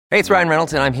Hey, it's Ryan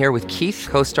Reynolds, and I'm here with Keith,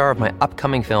 co-star of my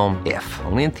upcoming film, If,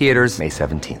 only in theaters May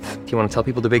 17th. Do you want to tell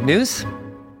people the big news?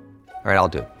 All right, I'll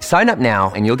do it. Sign up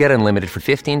now and you'll get unlimited for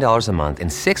 $15 a month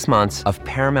and 6 months of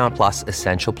Paramount Plus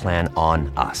Essential Plan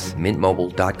on us.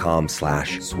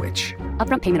 MintMobile.com/switch.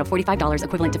 Upfront payment of $45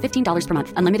 equivalent to $15 per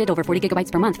month. Unlimited over 40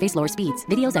 gigabytes per month. Face lower speeds.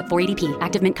 Videos at 480p.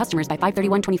 Active Mint customers by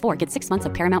 531.24 get 6 months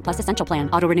of Paramount Plus Essential Plan.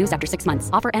 Auto renews after 6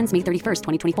 months. Offer ends May 31st,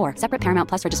 2024. Separate Paramount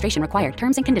Plus registration required.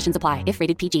 Terms and conditions apply if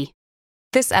rated PG.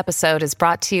 This episode is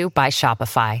brought to you by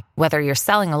Shopify. Whether you're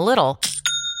selling a little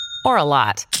or a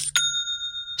lot,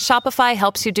 Shopify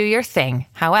helps you do your thing,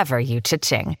 however you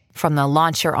cha-ching. From the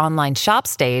launch your online shop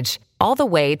stage, all the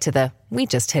way to the we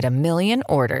just hit 1 million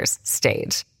orders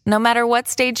stage. No matter what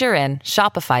stage you're in,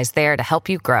 Shopify's there to help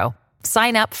you grow.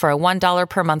 Sign up for a $1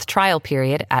 per month trial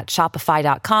period at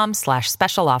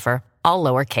shopify.com/special offer, all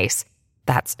lowercase.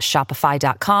 That's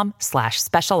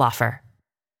shopify.com/special offer.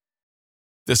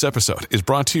 This episode is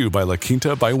brought to you by La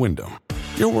Quinta by Wyndham.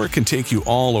 Your work can take you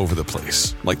all over the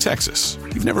place, like Texas.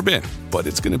 You've never been, but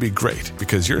it's going to be great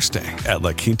because you're staying at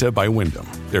La Quinta by Wyndham.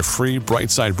 Their free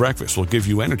Bright Side breakfast will give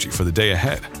you energy for the day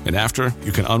ahead. And after,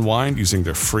 you can unwind using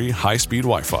their free high-speed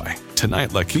Wi-Fi.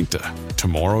 Tonight, La Quinta.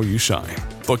 Tomorrow, you shine.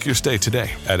 Book your stay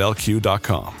today at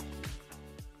lq.com.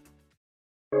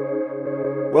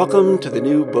 Welcome to the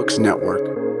New Books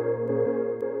Network.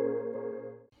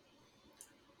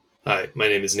 Hi, my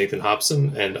name is Nathan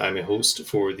Hobson, and I'm a host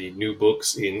for the New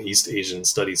Books in East Asian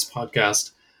Studies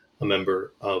podcast, a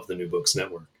member of the New Books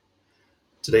Network.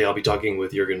 Today I'll be talking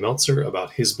with Jürgen Meltzer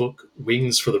about his book,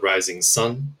 Wings for the Rising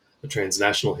Sun, A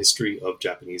Transnational History of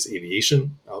Japanese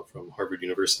Aviation, out from Harvard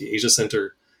University Asia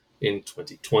Center in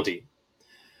 2020.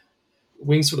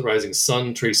 Wings for the Rising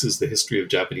Sun traces the history of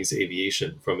Japanese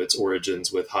aviation from its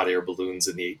origins with hot air balloons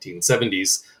in the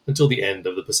 1870s until the end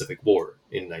of the Pacific War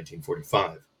in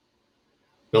 1945.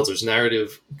 Meltzer's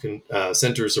narrative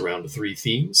centers around 3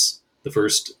 themes. The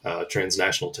first,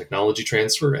 transnational technology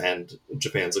transfer and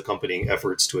Japan's accompanying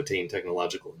efforts to attain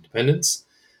technological independence.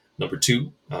 Number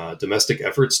 2, domestic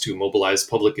efforts to mobilize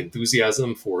public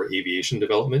enthusiasm for aviation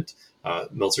development.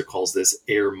 Meltzer calls this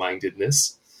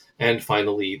air-mindedness. And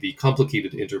finally, the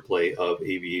complicated interplay of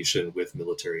aviation with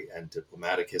military and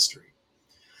diplomatic history.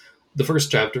 The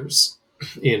first chapters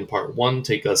in part 1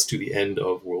 take us to the end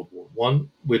of World War I,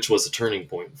 which was a turning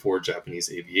point for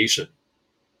Japanese aviation.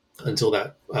 Until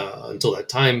that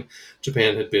time,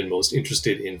 Japan had been most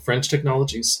interested in French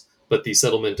technologies, but the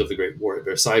settlement of the Great War at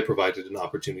Versailles provided an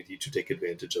opportunity to take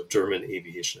advantage of German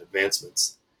aviation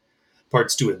advancements.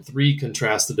 Parts 2 and 3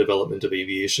 contrast the development of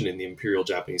aviation in the Imperial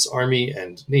Japanese Army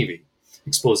and Navy,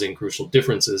 exposing crucial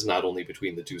differences not only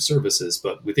between the two services,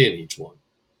 but within each one.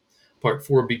 Part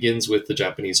 4 begins with the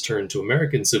Japanese turn to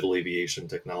American civil aviation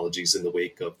technologies in the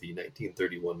wake of the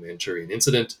 1931 Manchurian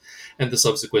Incident and the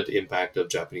subsequent impact of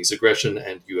Japanese aggression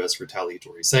and U.S.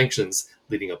 retaliatory sanctions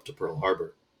leading up to Pearl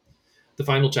Harbor. The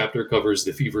final chapter covers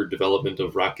the fevered development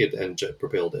of rocket and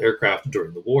jet-propelled aircraft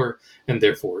during the war, and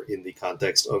therefore in the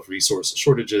context of resource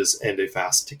shortages and a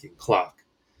fast-ticking clock.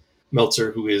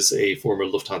 Meltzer, who is a former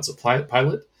Lufthansa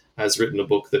pilot, has written a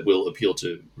book that will appeal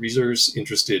to readers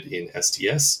interested in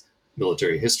STS,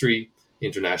 military history,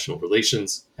 international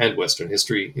relations, and Western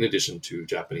history, in addition to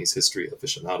Japanese history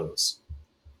aficionados.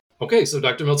 Okay, so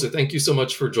Dr. Meltzer, thank you so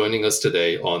much for joining us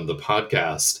today on the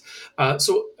podcast.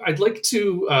 So I'd like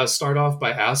to start off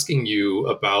by asking you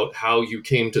about how you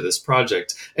came to this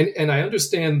project. And I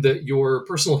understand that your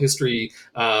personal history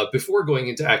before going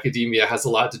into academia has a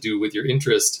lot to do with your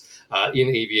interest in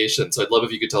aviation. So I'd love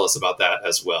if you could tell us about that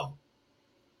as well.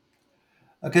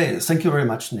 Okay, thank you very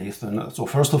much, Nathan. So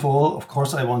first of all, of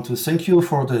course, I want to thank you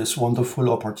for this wonderful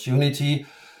opportunity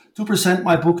to present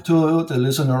my book to the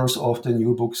listeners of the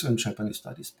New Books in Japanese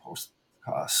Studies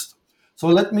podcast. So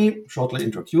let me shortly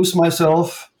introduce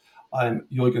myself. I'm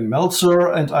Jürgen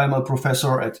Meltzer, and I'm a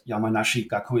professor at Yamanashi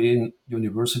Gakuen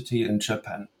University in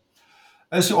Japan.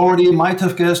 As you already might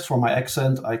have guessed from my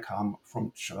accent, I come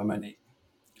from Germany.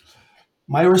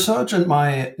 My research and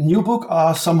my new book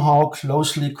are somehow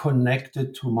closely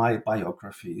connected to my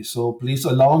biography. So please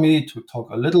allow me to talk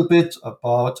a little bit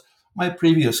about my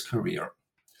previous career.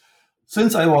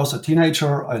 Since I was a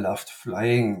teenager, I loved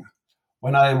flying.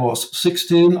 When I was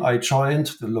 16, I joined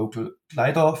the local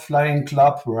glider flying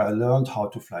club where I learned how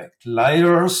to fly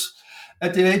gliders.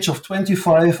 At the age of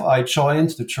 25, I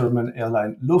joined the German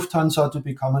airline Lufthansa to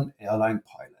become an airline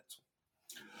pilot.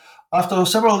 After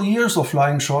several years of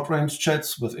flying short-range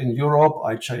jets within Europe,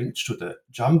 I changed to the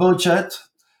jumbo jet.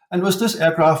 And with this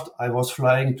aircraft, I was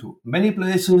flying to many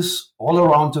places all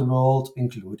around the world,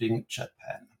 including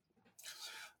Japan.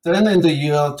 Then in the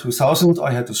year 2000,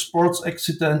 I had a sports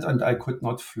accident and I could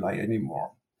not fly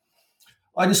anymore.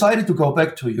 I decided to go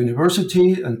back to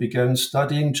university and began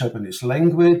studying Japanese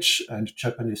language and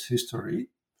Japanese history,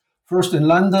 first in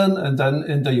London and then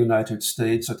in the United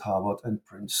States at Harvard and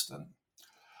Princeton.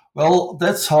 Well,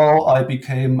 that's how I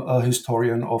became a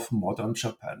historian of modern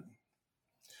Japan.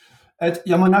 At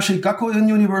Yamanashi Gakuin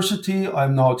University,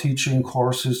 I'm now teaching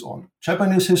courses on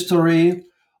Japanese history,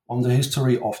 on the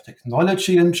history of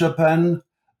technology in Japan,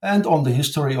 and on the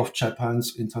history of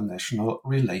Japan's international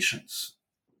relations.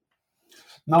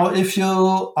 Now, if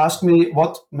you ask me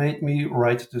what made me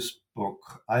write this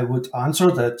book, I would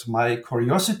answer that my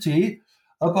curiosity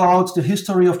about the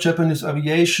history of Japanese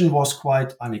aviation was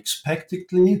quite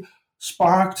unexpectedly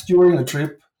sparked during a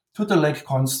trip to the Lake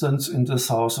Constance in the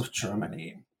south of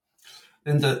Germany.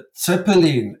 In the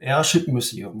Zeppelin Airship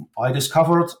Museum, I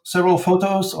discovered several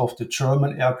photos of the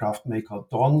German aircraft maker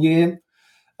Dornier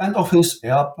and of his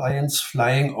airplanes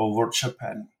flying over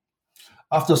Japan.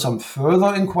 After some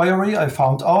further inquiry, I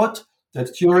found out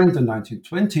that during the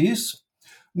 1920s,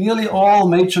 nearly all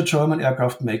major German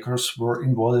aircraft makers were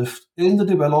involved in the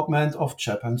development of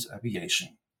Japan's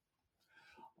aviation.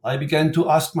 I began to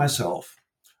ask myself,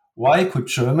 why could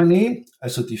Germany,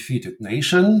 as a defeated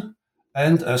nation,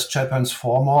 and as Japan's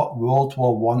former World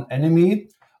War I enemy,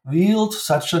 wield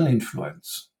such an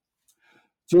influence?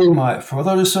 During my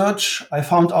further research, I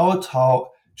found out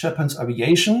how Japan's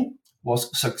aviation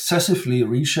was successively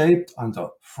reshaped under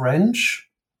French,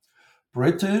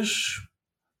 British,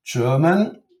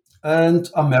 German, and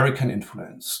American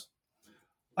influence.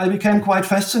 I became quite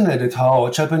fascinated how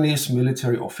Japanese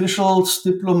military officials,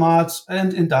 diplomats,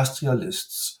 and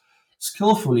industrialists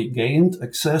skillfully gained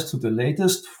access to the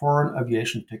latest foreign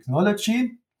aviation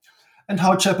technology, and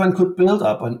how Japan could build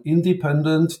up an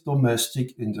independent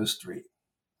domestic industry.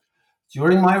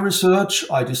 During my research,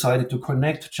 I decided to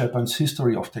connect Japan's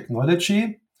history of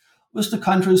technology with the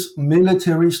country's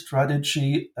military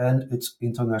strategy and its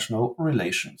international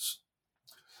relations.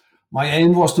 My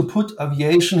aim was to put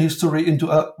aviation history into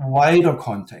a wider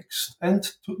context and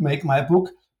to make my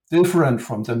book different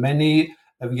from the many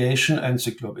aviation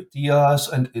encyclopedias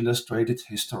and illustrated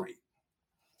history.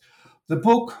 The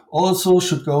book also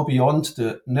should go beyond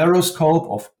the narrow scope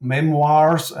of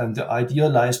memoirs and the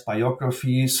idealized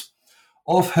biographies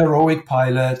of heroic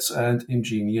pilots and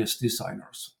ingenious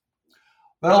designers.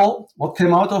 Well, what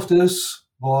came out of this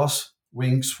was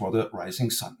Wings for the Rising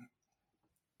Sun.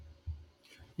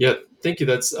 Yeah, thank you.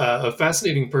 That's a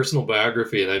fascinating personal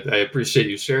biography, and I appreciate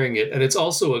you sharing it. And it's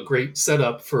also a great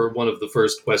setup for one of the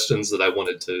first questions that I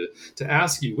wanted to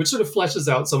ask you, which sort of fleshes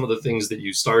out some of the things that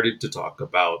you started to talk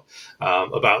about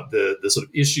the sort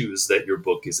of issues that your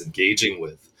book is engaging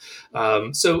with.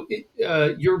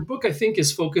 Your book, I think,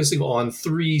 is focusing on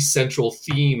three central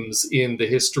themes in the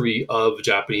history of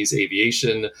Japanese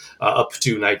aviation up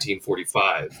to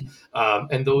 1945.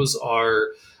 And those are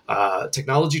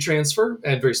technology transfer,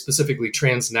 and very specifically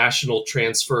transnational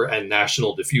transfer and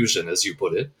national diffusion, as you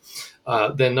put it.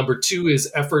 Then number two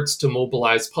is efforts to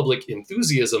mobilize public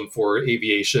enthusiasm for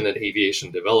aviation and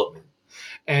aviation development.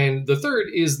 And the third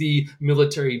is the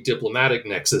military diplomatic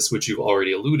nexus, which you've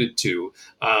already alluded to,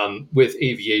 with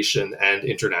aviation and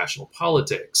international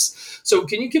politics. So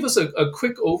can you give us a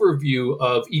quick overview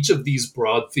of each of these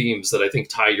broad themes that I think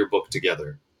tie your book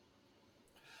together?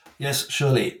 Yes,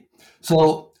 surely.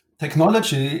 So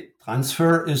technology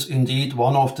transfer is indeed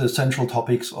one of the central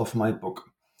topics of my book.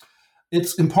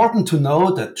 It's important to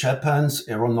know that Japan's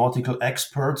aeronautical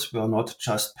experts were not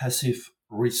just passive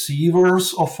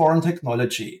receivers of foreign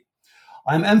technology.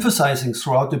 I'm emphasizing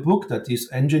throughout the book that these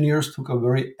engineers took a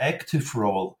very active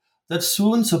role that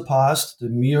soon surpassed the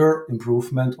mere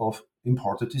improvement of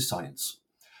imported designs.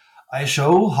 I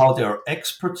show how their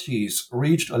expertise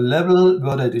reached a level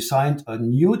where they designed a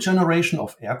new generation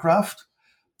of aircraft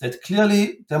that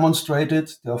clearly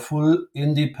demonstrated their full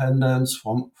independence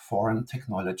from foreign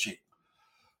technology.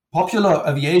 Popular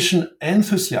aviation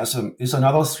enthusiasm is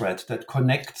another thread that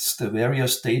connects the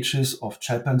various stages of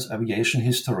Japan's aviation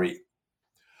history.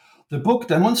 The book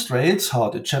demonstrates how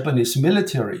the Japanese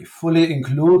military fully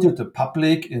included the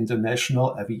public in the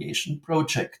national aviation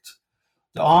project.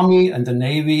 The Army and the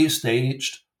Navy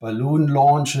staged balloon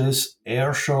launches,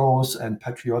 air shows, and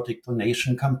patriotic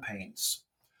donation campaigns.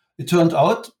 It turned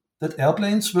out that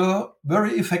airplanes were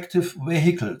very effective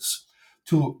vehicles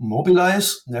to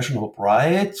mobilize national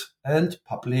pride and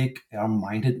public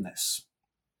air-mindedness.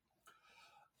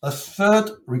 A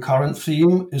third recurrent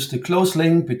theme is the close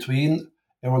link between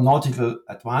aeronautical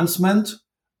advancement,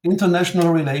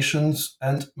 international relations,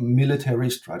 and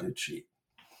military strategy.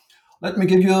 Let me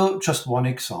give you just one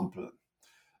example.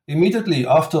 Immediately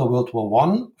after World War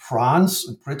I, France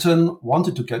and Britain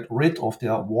wanted to get rid of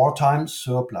their wartime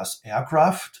surplus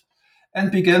aircraft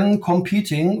and began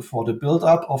competing for the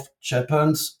buildup of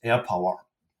Japan's air power.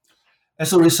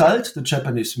 As a result, the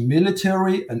Japanese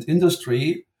military and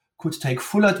industry could take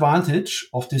full advantage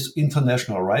of this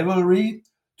international rivalry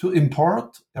to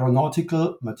import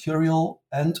aeronautical material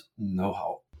and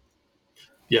know-how.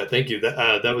 Yeah, thank you.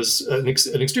 That was an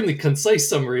extremely concise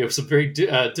summary of some very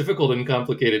difficult and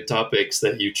complicated topics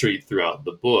that you treat throughout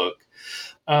the book.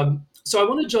 So I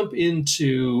want to jump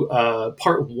into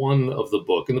part one of the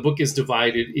book. And the book is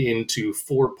divided into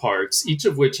 4 parts, each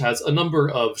of which has a number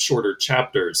of shorter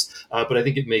chapters. But I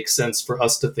think it makes sense for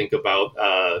us to think about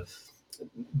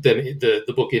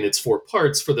the book in its 4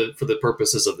 parts for the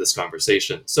purposes of this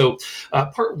conversation. So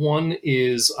part one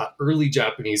is early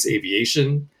Japanese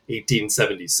aviation,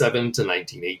 1877 to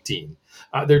 1918.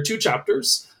 There are 2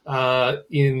 chapters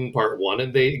in part one,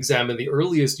 and they examine the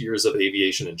earliest years of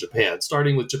aviation in Japan,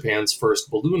 starting with Japan's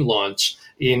first balloon launch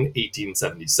in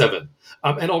 1877.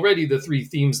 And already the 3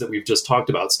 themes that we've just talked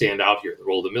about stand out here: the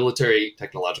role of the military,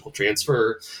 technological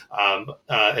transfer,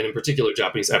 and in particular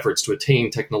Japanese efforts to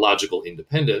attain technological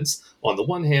independence on the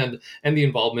one hand, and the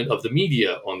involvement of the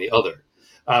media on the other.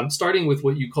 Starting with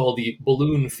what you call the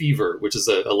balloon fever, which is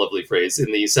a lovely phrase,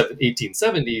 in the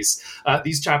 1870s,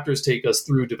 these chapters take us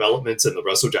through developments in the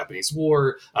Russo-Japanese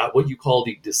War, what you call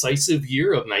the decisive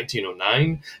year of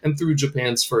 1909, and through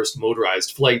Japan's first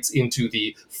motorized flights into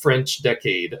the French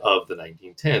decade of the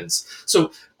 1910s.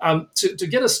 So to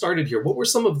get us started here, what were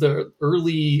some of the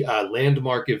early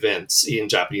landmark events in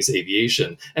Japanese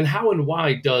aviation, and how and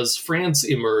why does France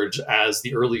emerge as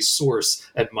the early source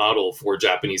and model for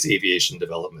Japanese aviation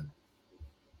development?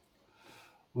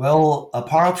 Well,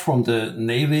 apart from the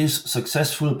Navy's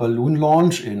successful balloon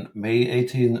launch in May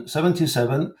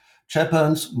 1877,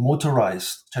 Japan's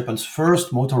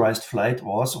first motorized flight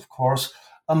was, of course,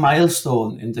 a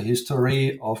milestone in the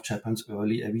history of Japan's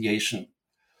early aviation.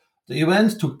 The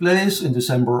event took place in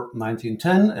December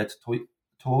 1910 at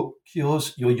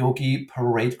Tokyo's Yoyogi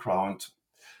Parade Ground.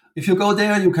 If you go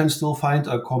there, you can still find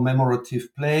a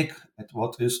commemorative plaque at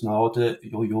what is now the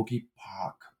Yoyogi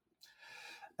Park.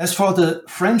 As for the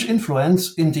French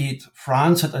influence, indeed,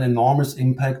 France had an enormous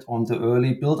impact on the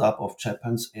early build-up of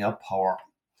Japan's air power.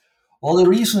 Well, the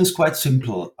reason is quite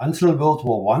simple. Until World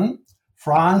War I,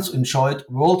 France enjoyed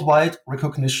worldwide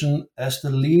recognition as the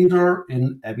leader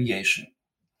in aviation.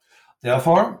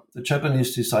 Therefore, the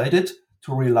Japanese decided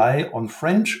to rely on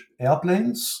French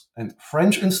airplanes and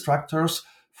French instructors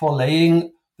for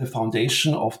laying the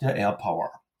foundation of their air power.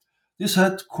 This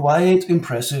had quite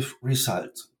impressive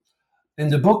results. In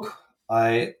the book,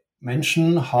 I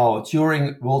mention how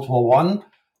during World War I,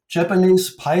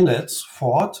 Japanese pilots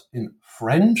fought in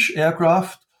French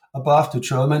aircraft above the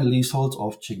German leasehold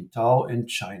of Qingdao in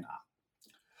China.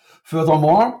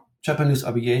 Furthermore, Japanese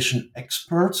aviation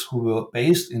experts who were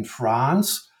based in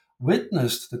France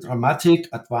witnessed the dramatic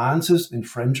advances in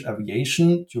French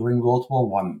aviation during World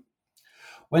War I.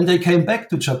 When they came back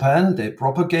to Japan, they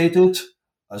propagated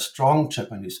a strong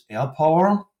Japanese air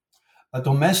power, a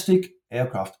domestic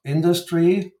aircraft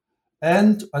industry,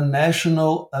 and a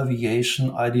national aviation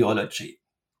ideology.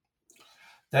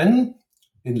 Then,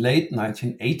 in late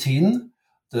 1918,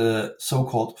 the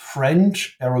so-called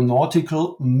French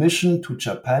Aeronautical Mission to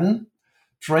Japan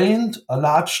trained a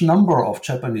large number of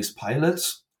Japanese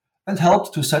pilots and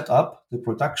helped to set up the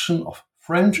production of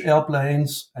French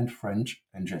airplanes and French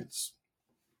engines.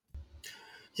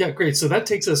 Yeah, great. So that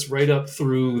takes us right up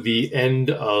through the end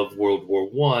of World War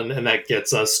I, and that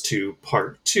gets us to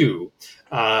part 2,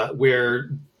 where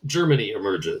Germany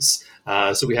emerges.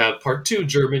 So we have part 2,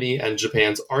 Germany and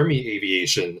Japan's Army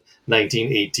Aviation,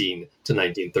 1918 to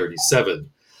 1937.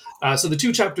 So the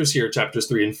 2 chapters here, chapters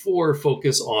 3 and 4,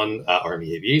 focus on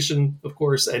Army aviation, of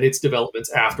course, and its developments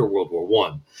after World War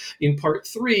I. In part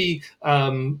 3,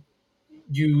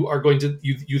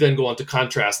 you then go on to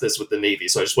contrast this with the Navy.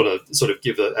 So I just want to sort of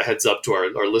give a heads up to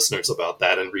our listeners about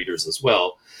that, and readers as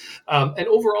well. And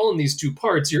overall in these 2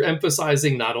 parts, you're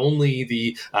emphasizing not only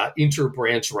the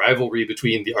inter-branch rivalry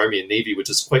between the Army and Navy, which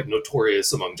is quite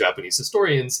notorious among Japanese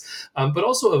historians, but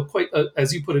also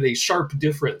as you put it, a sharp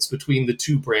difference between the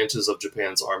 2 branches of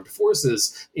Japan's armed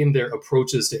forces in their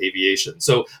approaches to aviation.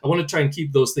 So I want to try and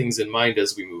keep those things in mind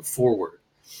as we move forward.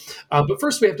 But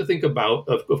first, we have to think about,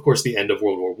 of course, the end of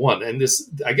World War I. And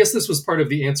I guess this was part of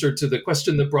the answer to the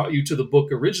question that brought you to the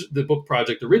book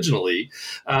project originally,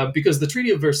 because the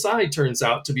Treaty of Versailles turns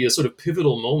out to be a sort of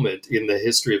pivotal moment in the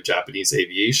history of Japanese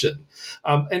aviation.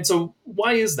 And so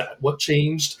why is that? What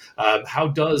changed? How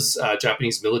does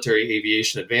Japanese military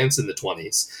aviation advance in the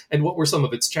 20s? And what were some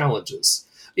of its challenges?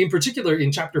 In particular,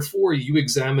 in Chapter 4, you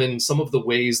examine some of the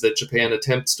ways that Japan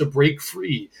attempts to break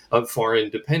free of foreign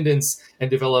dependence and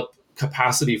develop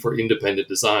capacity for independent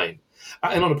design.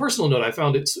 And on a personal note, I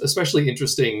found it especially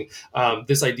interesting,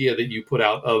 this idea that you put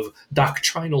out of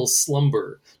doctrinal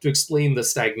slumber to explain the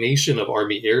stagnation of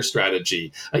Army air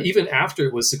strategy, even after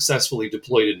it was successfully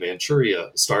deployed in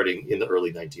Manchuria starting in the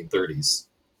early 1930s.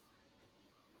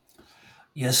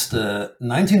 Yes, the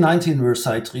 1919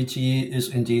 Versailles Treaty is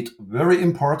indeed very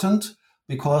important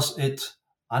because it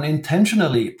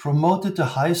unintentionally promoted the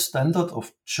high standard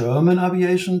of German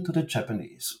aviation to the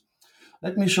Japanese.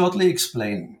 Let me shortly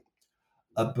explain.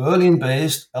 A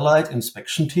Berlin-based Allied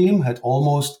inspection team had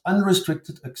almost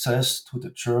unrestricted access to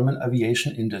the German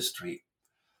aviation industry.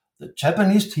 The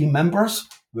Japanese team members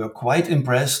were quite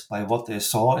impressed by what they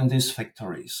saw in these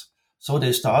factories. So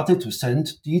they started to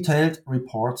send detailed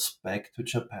reports back to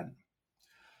Japan.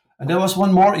 And there was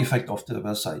one more effect of the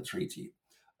Versailles Treaty.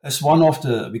 As one of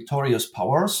the victorious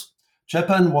powers,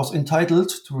 Japan was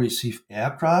entitled to receive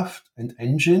aircraft and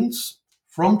engines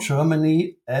from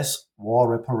Germany as war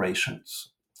reparations.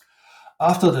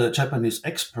 After the Japanese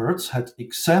experts had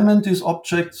examined these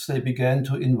objects, they began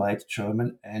to invite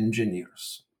German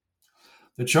engineers.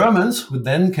 The Germans, who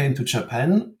then came to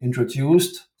Japan,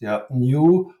 introduced their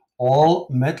new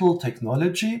all-metal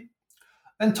technology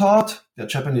and taught their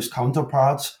Japanese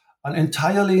counterparts an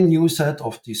entirely new set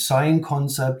of design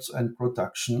concepts and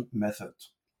production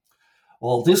methods.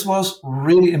 Well, this was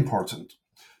really important.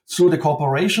 Through the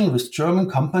cooperation with German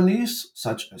companies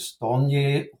such as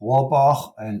Dornier,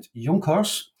 Rohrbach, and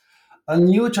Junkers, a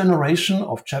new generation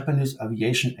of Japanese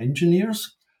aviation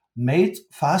engineers made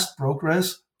fast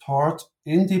progress toward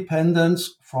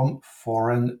independence from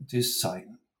foreign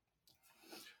design.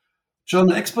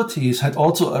 German expertise had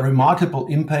also a remarkable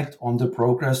impact on the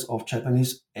progress of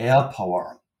Japanese air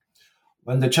power.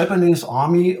 When the Japanese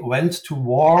army went to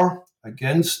war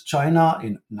against China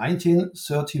in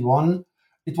 1931,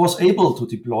 it was able to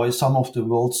deploy some of the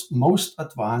world's most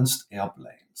advanced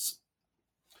airplanes.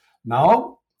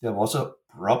 Now, there was a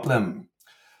problem.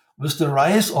 With the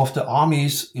rise of the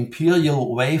army's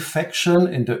Imperial Way faction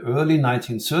in the early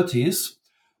 1930s,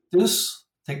 this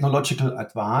technological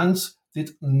advance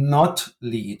did not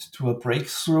lead to a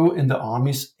breakthrough in the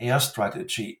army's air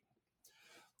strategy.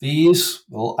 These,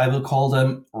 well, I will call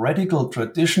them radical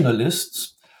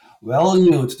traditionalists,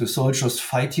 valued the soldiers'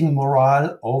 fighting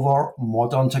morale over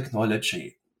modern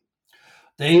technology.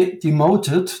 They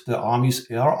demoted the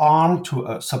army's air arm to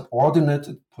a subordinate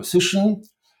position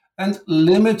and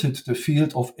limited the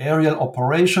field of aerial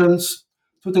operations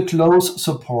to the close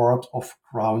support of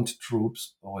ground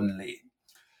troops only.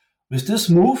 With this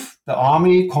move, the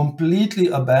army completely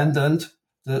abandoned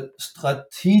the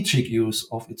strategic use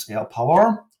of its air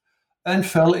power and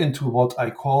fell into what I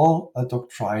call a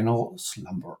doctrinal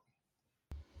slumber.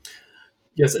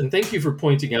 Yes, and thank you for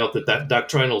pointing out that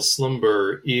doctrinal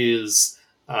slumber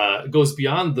goes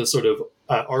beyond the sort of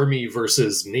Army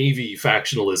versus Navy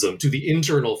factionalism to the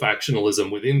internal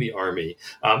factionalism within the Army.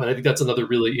 And I think that's another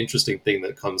really interesting thing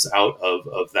that comes out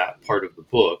of that part of the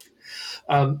book.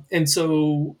 And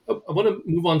so I want to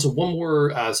move on to one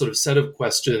more sort of set of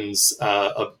questions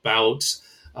about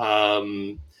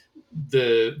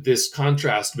this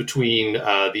contrast between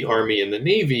the Army and the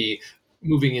Navy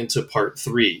moving into part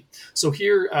 3. So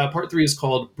here, part 3 is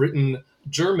called Britain,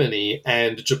 Germany,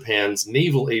 and Japan's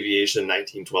Naval Aviation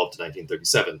 1912 to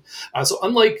 1937. So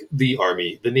unlike the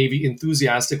Army, the Navy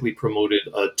enthusiastically promoted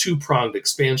a two-pronged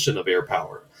expansion of air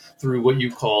power through what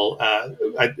you call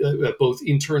both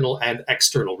internal and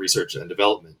external research and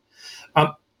development.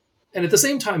 And at the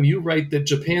same time, you write that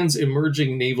Japan's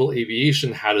emerging naval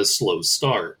aviation had a slow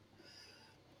start.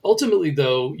 Ultimately,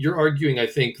 though, you're arguing, I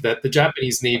think, that the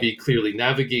Japanese Navy clearly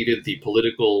navigated the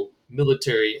political,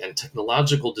 military, and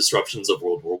technological disruptions of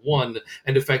World War I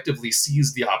and effectively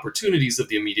seized the opportunities of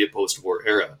the immediate post-war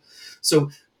era.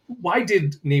 So why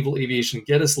did naval aviation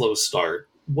get a slow start?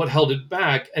 What held it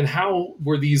back? And how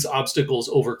were these obstacles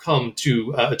overcome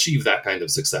to achieve that kind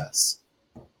of success?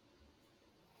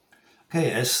 Okay,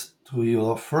 as to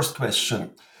your first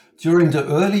question, during the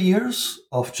early years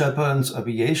of Japan's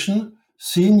aviation,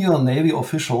 senior Navy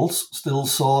officials still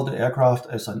saw the aircraft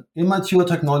as an immature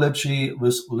technology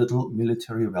with little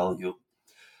military value.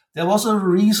 There was a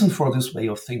reason for this way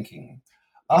of thinking.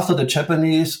 After the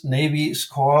Japanese Navy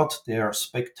scored their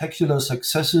spectacular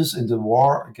successes in the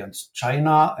war against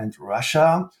China and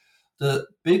Russia, the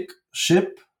big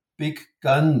ship, big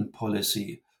gun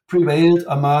policy prevailed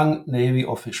among Navy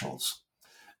officials.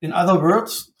 In other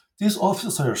words, these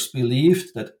officers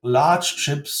believed that large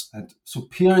ships and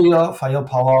superior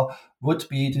firepower would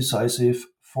be decisive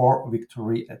for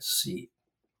victory at sea.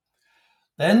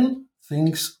 Then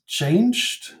things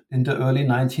changed in the early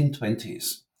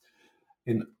 1920s.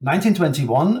 In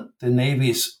 1921, the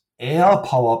Navy's air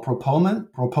power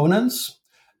proponents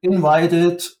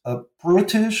invited a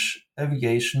British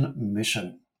aviation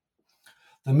mission.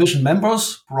 The mission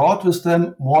members brought with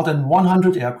them more than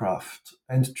 100 aircraft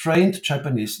and trained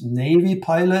Japanese Navy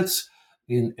pilots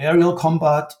in aerial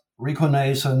combat,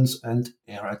 reconnaissance, and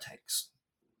air attacks.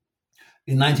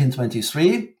 In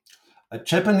 1923, a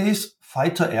Japanese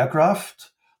fighter aircraft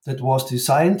that was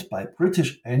designed by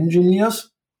British engineers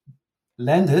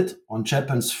landed on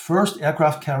Japan's first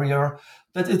aircraft carrier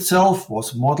that itself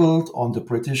was modeled on the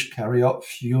British carrier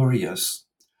Furious.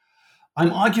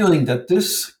 I'm arguing that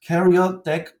this carrier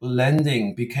deck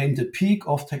landing became the peak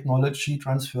of technology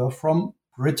transfer from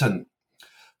Britain.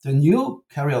 The new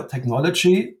carrier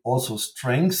technology also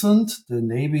strengthened the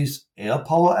Navy's air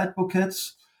power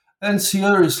advocates and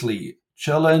seriously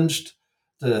challenged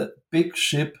the big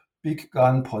ship, big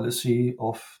gun policy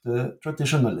of the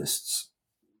traditionalists.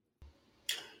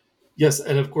 Yes,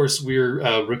 and of course, we're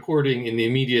recording in the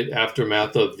immediate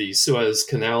aftermath of the Suez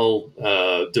Canal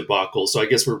debacle. So I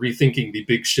guess we're rethinking the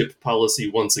big ship policy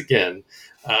once again,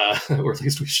 or at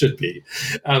least we should be.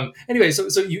 Anyway,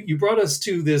 so you brought us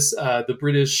to this the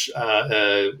British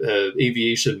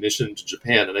aviation mission to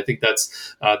Japan, and I think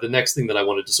that's the next thing that I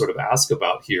wanted to sort of ask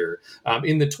about here.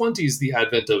 In the 1920s, the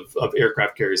advent of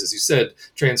aircraft carriers, as you said,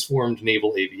 transformed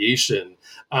naval aviation.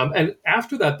 And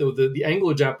after that, though, the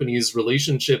Anglo-Japanese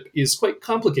relationship is quite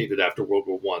complicated after World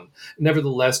War I.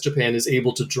 Nevertheless, Japan is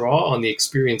able to draw on the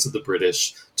experience of the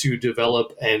British to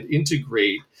develop and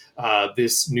integrate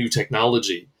this new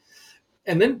technology.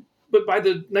 And then, but by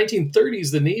the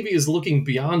 1930s, the Navy is looking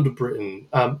beyond Britain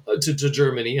to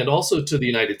Germany and also to the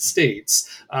United States,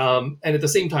 and at the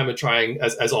same time, trying,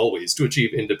 as always, to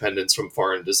achieve independence from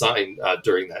foreign design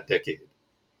during that decade.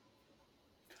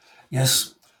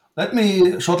 Yes. Let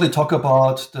me shortly talk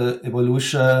about the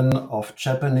evolution of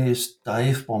Japanese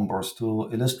dive bombers to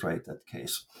illustrate that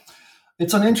case.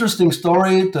 It's an interesting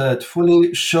story that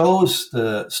fully shows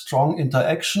the strong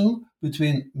interaction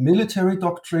between military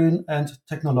doctrine and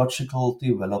technological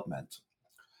development.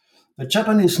 The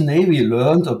Japanese Navy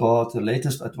learned about the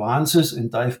latest advances in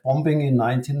dive bombing in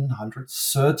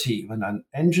 1930 when an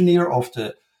engineer of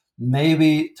the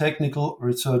Navy Technical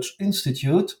Research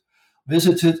Institute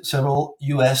visited several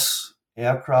US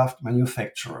aircraft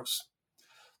manufacturers.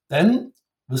 Then,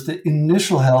 with the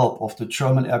initial help of the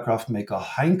German aircraft maker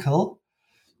Heinkel,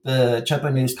 the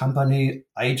Japanese company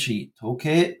IG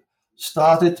Tokei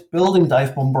started building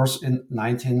dive bombers in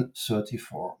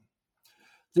 1934.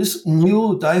 This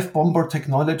new dive bomber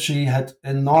technology had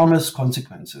enormous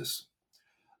consequences.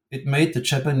 It made the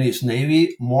Japanese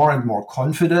Navy more and more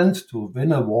confident to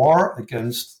win a war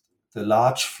against the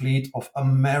large fleet of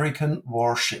American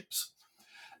warships.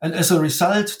 And as a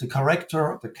result, the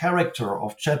character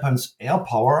of Japan's air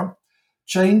power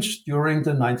changed during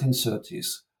the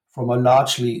 1930s from a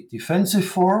largely defensive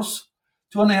force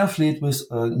to an air fleet with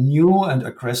a new and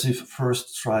aggressive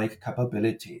first strike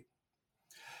capability.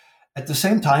 At the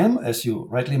same time, as you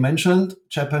rightly mentioned,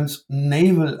 Japan's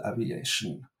naval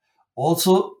aviation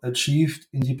also achieved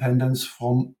independence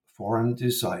from foreign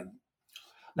design.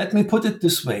 Let me put it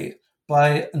this way.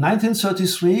 By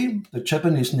 1933, the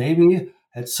Japanese Navy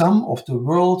had some of the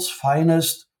world's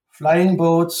finest flying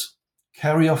boats,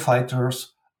 carrier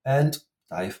fighters, and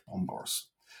dive bombers.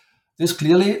 This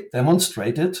clearly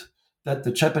demonstrated that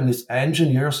the Japanese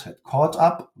engineers had caught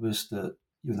up with the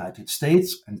United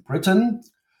States and Britain,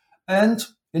 and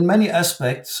in many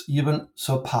aspects even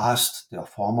surpassed their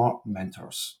former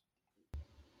mentors.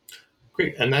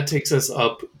 Great, and that takes us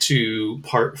up to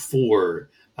part 4.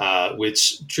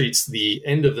 Which treats the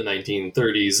end of the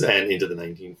 1930s and into the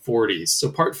 1940s.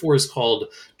 So part 4 is called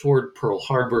Toward Pearl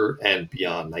Harbor and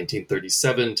Beyond,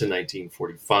 1937 to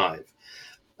 1945.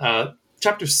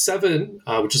 Chapter 7,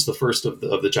 which is the first of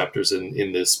the chapters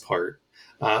in this part,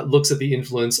 looks at the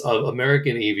influence of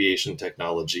American aviation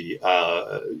technology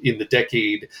in the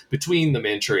decade between the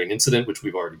Manchurian Incident, which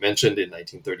we've already mentioned in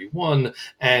 1931,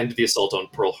 and the assault on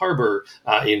Pearl Harbor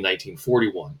in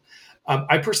 1941.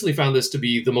 I personally found this to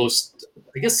be the most,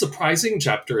 I guess, surprising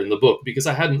chapter in the book, because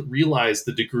I hadn't realized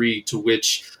the degree to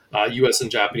which US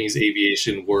and Japanese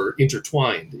aviation were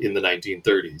intertwined in the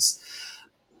 1930s.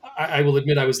 I will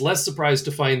admit I was less surprised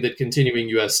to find that continuing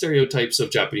U.S. stereotypes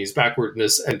of Japanese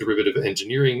backwardness and derivative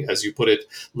engineering, as you put it,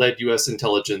 led U.S.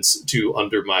 intelligence to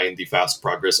undermine the fast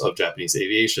progress of Japanese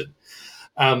aviation.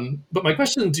 But my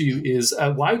question to you is,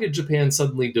 why did Japan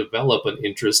suddenly develop an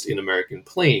interest in American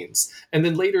planes? And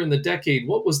then later in the decade,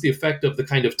 what was the effect of the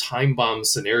kind of time bomb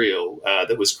scenario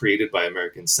that was created by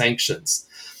American sanctions?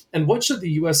 And what should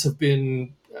the U.S. have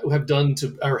done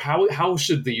to, or how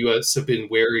should the U.S. have been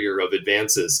warier of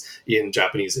advances in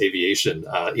Japanese aviation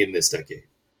in this decade?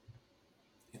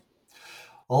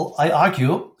 Well, I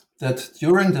argue that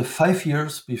during the 5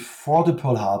 years before the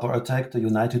Pearl Harbor attack, the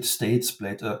United States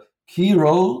played a key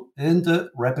role in the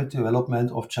rapid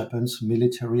development of Japan's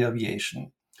military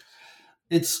aviation.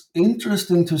 It's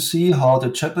interesting to see how the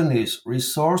Japanese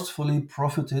resourcefully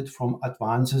profited from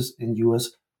advances in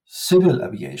US civil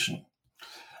aviation.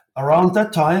 Around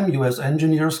that time, US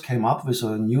engineers came up with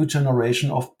a new generation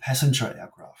of passenger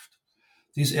aircraft.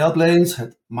 These airplanes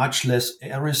had much less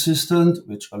air resistance,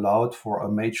 which allowed for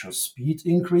a major speed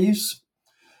increase,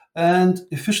 and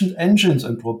efficient engines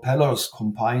and propellers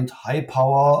combined high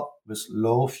power with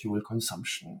low fuel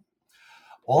consumption.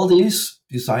 All these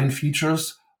design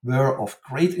features were of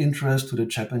great interest to the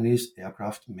Japanese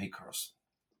aircraft makers.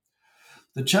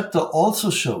 The chapter also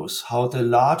shows how the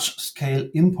large-scale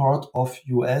import of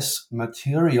US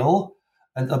material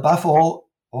and above all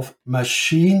of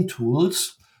machine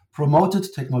tools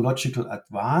promoted technological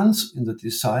advance in the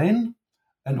design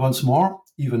and, once more,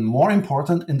 even more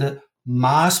important, in the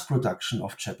mass production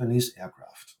of Japanese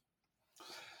aircraft.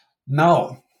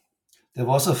 Now, there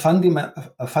was a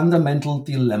fundamental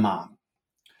dilemma.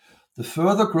 The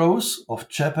further growth of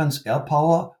Japan's air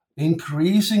power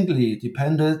increasingly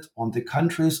depended on the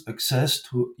country's access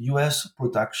to US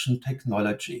production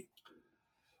technology.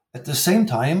 At the same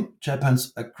time,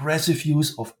 Japan's aggressive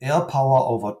use of air power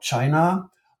over China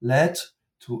led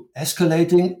to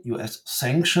escalating US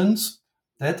sanctions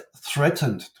that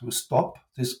threatened to stop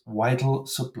this vital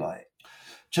supply.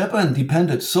 Japan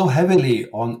depended so heavily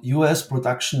on US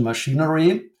production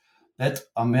machinery that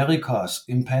America's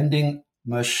impending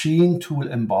machine tool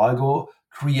embargo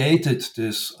created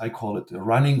this, I call it, the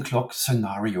running clock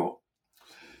scenario.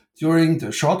 During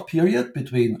the short period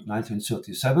between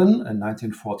 1937 and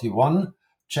 1941,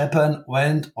 Japan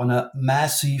went on a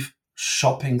massive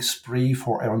shopping spree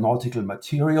for aeronautical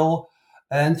material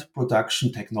and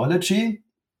production technology,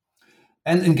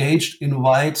 and engaged in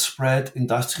widespread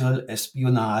industrial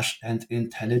espionage and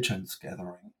intelligence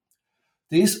gathering.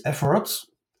 These efforts,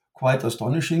 quite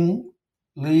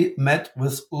astonishingly, met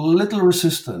with little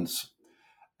resistance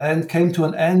and came to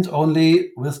an end only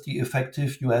with the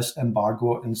effective US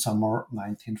embargo in summer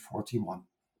 1941.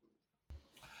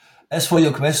 As for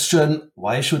your question,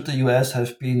 why should the US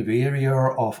have been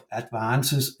warier of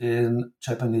advances in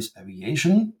Japanese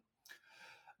aviation?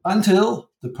 Until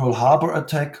the Pearl Harbor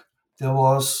attack, there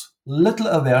was little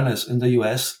awareness in the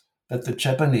US that the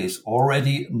Japanese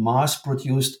already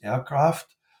mass-produced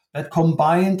aircraft that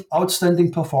combined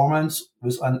outstanding performance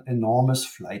with an enormous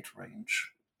flight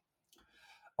range.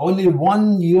 Only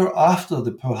 1 year after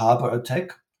the Pearl Harbor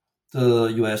attack, the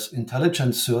US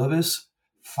intelligence service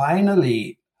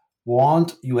finally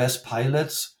warned US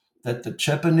pilots that the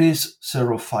Japanese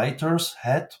Zero fighters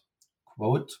had,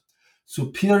 quote,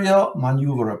 superior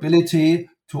maneuverability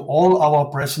to all our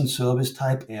present service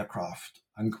type aircraft,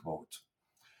 unquote.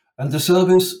 And the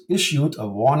service issued a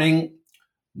warning,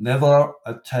 never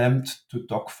attempt to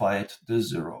dogfight the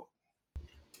Zero.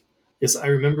 Yes, I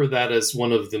remember that as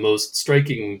one of the most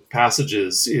striking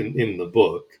passages in the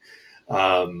book.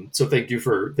 So thank you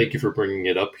for bringing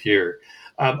it up here.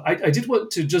 I did want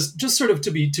to just sort of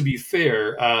to be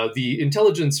fair, the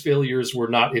intelligence failures were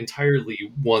not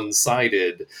entirely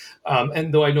one-sided,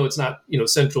 and though I know it's not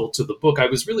central to the book, I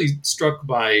was really struck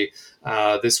by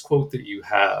this quote that you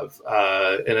have,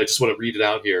 and I just want to read it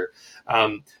out here.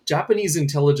 Japanese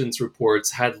intelligence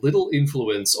reports had little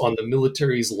influence on the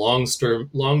military's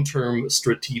long-term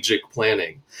strategic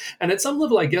planning. And at some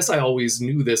level, I guess I always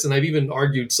knew this, and I've even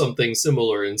argued something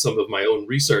similar in some of my own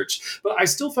research, but I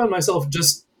still found myself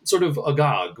just sort of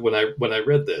agog when I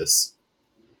read this.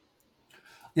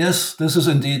 Yes, this is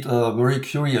indeed a very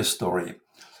curious story.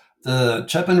 The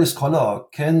Japanese scholar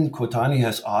Ken Kotani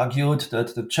has argued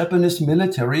that the Japanese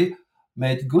military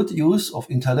made good use of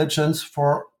intelligence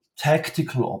for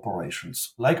tactical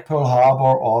operations, like Pearl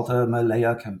Harbor or the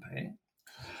Malaya campaign.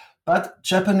 But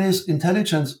Japanese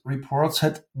intelligence reports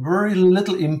had very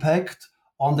little impact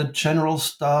on the General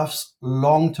Staff's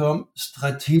long-term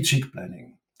strategic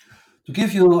planning. To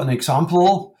give you an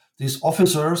example, these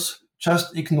officers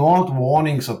just ignored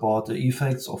warnings about the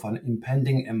effects of an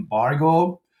impending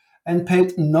embargo and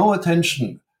paid no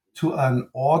attention to an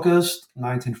August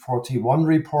 1941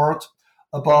 report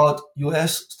about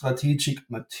US strategic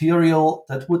material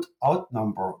that would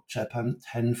outnumber Japan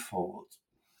tenfold.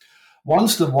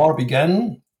 Once the war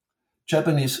began,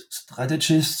 Japanese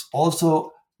strategists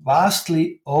also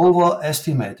vastly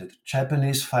overestimated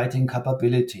Japanese fighting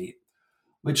capability,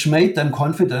 which made them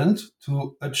confident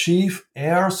to achieve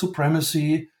air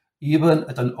supremacy even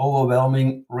at an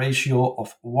overwhelming ratio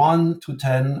of 1 to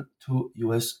 10 to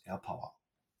US air power.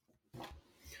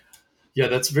 Yeah,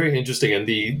 that's very interesting. And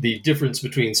the difference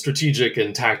between strategic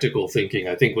and tactical thinking,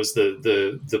 I think, was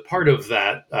the part of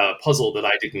that puzzle that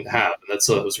I didn't have. And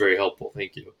that was very helpful.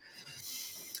 Thank you.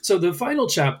 So the final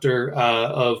chapter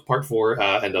of part 4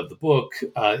 and of the book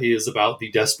is about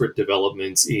the desperate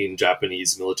developments in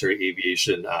Japanese military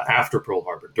aviation after Pearl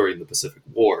Harbor during the Pacific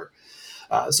War.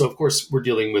 So, of course, we're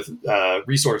dealing with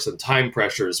resource and time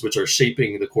pressures, which are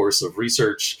shaping the course of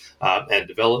research and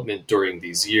development during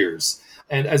these years.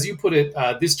 And as you put it,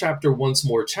 this chapter once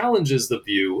more challenges the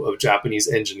view of Japanese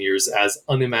engineers as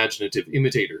unimaginative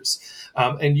imitators.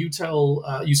 And you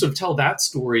sort of tell that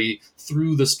story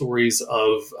through the stories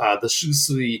of the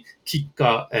Shusui,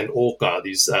 Kikka, and Oka,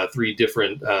 these 3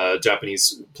 different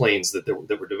Japanese planes that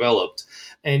were developed.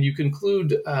 And you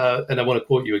conclude, and I want to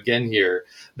quote you again here,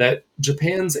 that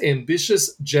Japan's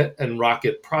ambitious jet and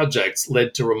rocket projects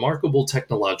led to remarkable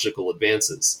technological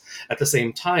advances. At the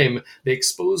same time, they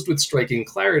exposed with striking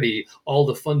clarity all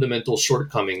the fundamental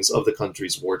shortcomings of the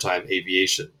country's wartime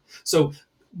aviation. So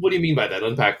what do you mean by that?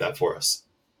 Unpack that for us.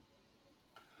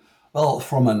 Well,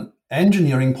 from an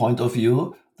engineering point of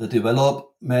view, the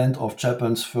development of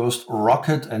Japan's first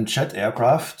rocket and jet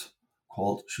aircraft,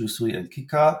 called Shusui and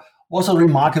Kikka, was a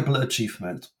remarkable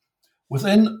achievement.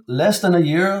 Within less than a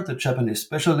year, the Japanese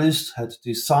specialists had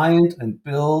designed and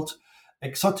built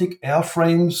exotic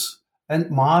airframes and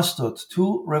mastered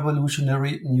 2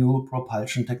 revolutionary new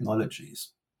propulsion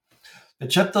technologies. The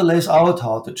chapter lays out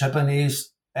how the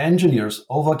Japanese engineers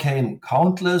overcame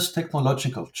countless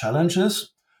technological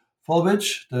challenges for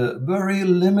which the very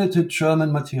limited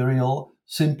German material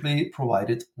simply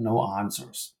provided no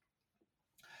answers.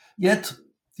 Yet,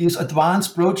 these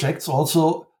advanced projects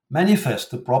also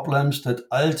manifest the problems that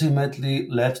ultimately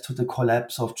led to the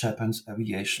collapse of Japan's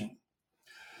aviation.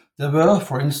 There were,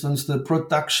 for instance, the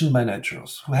production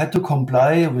managers who had to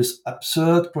comply with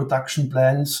absurd production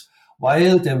plans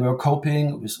while they were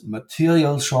coping with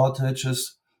material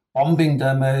shortages, bombing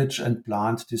damage, and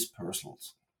plant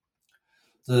dispersals.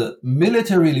 The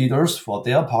military leaders, for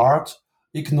their part,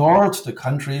 ignored the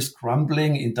country's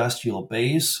crumbling industrial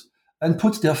base and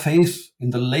put their faith in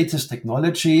the latest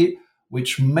technology,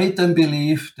 which made them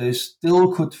believe they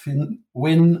still could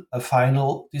win a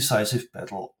final decisive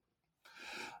battle.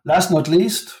 Last not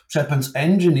least, Japan's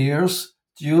engineers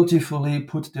dutifully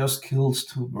put their skills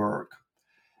to work.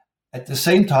 At the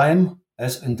same time,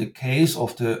 as in the case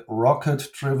of the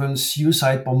rocket-driven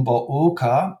suicide bomber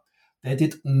Oka, they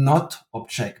did not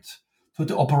object to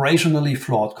the operationally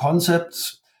flawed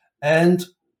concepts and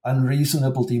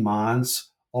unreasonable demands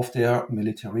of their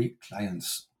military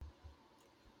clients.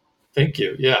 Thank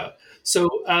you. Yeah. So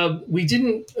we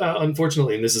didn't,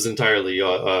 unfortunately, and this is entirely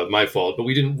my fault, but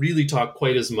we didn't really talk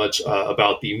quite as much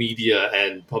about the media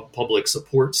and public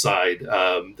support side.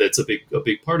 That's a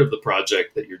big part of the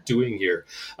project that you're doing here.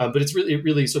 But it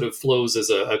really sort of flows as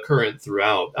a current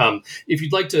throughout. If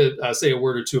you'd like to say a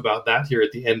word or two about that here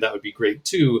at the end, that would be great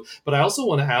too. But I also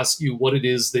want to ask you what it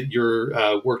is that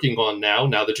you're working on now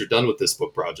that you're done with this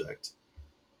book project.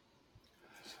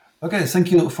 Okay,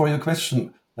 thank you for your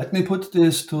question. Let me put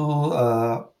this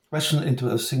question into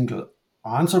a single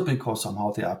answer because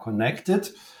somehow they are connected.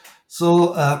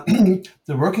 So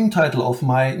the working title of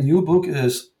my new book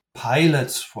is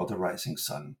Pilots for the Rising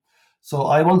Sun. So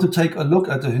I want to take a look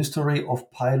at the history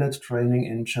of pilot training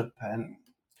in Japan.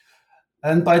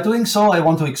 And by doing so, I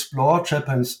want to explore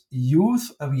Japan's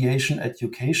youth aviation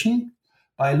education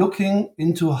by looking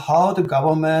into how the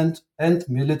government and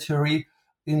military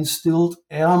instilled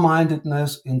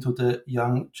air-mindedness into the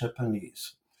young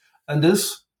Japanese. And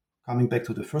this, coming back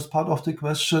to the first part of the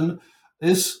question,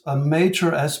 is a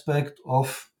major aspect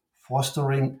of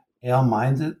fostering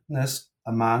air-mindedness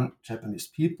among Japanese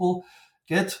people,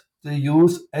 get the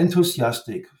youth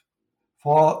enthusiastic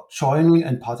for joining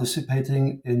and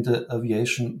participating in the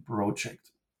aviation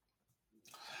project.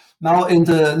 Now, in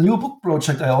the new book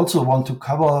project, I also want to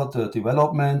cover the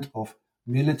development of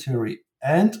military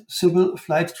and civil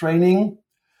flight training,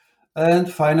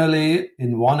 And finally,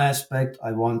 in one aspect,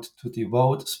 I want to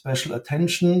devote special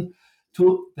attention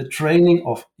to the training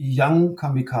of young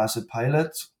kamikaze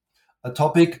pilots, a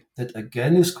topic that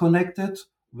again is connected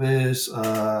with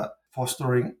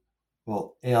fostering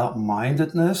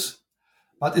air-mindedness.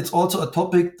 But it's also a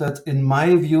topic that, in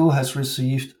my view, has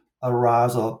received a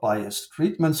rather biased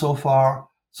treatment so far.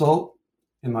 So,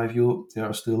 in my view, there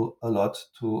is still a lot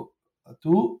to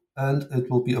do, and it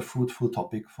will be a fruitful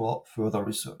topic for further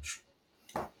research.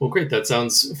 Well, great. That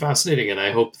sounds fascinating, and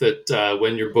I hope that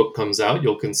when your book comes out,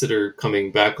 you'll consider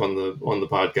coming back on the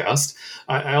podcast.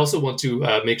 I also want to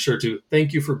make sure to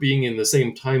thank you for being in the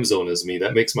same time zone as me.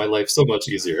 That makes my life so much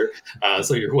easier.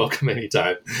 So you're welcome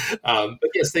anytime. But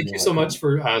yes, thank you so much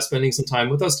for spending some time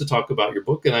with us to talk about your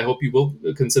book, and I hope you will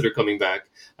consider coming back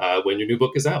when your new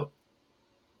book is out.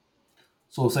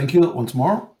 So thank you once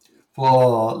more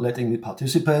for letting me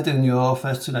participate in your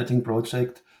fascinating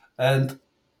project, and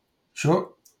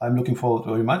sure, I'm looking forward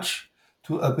very much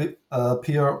to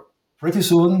appear pretty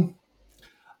soon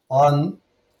on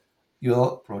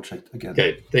your project again.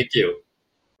 Okay, thank you.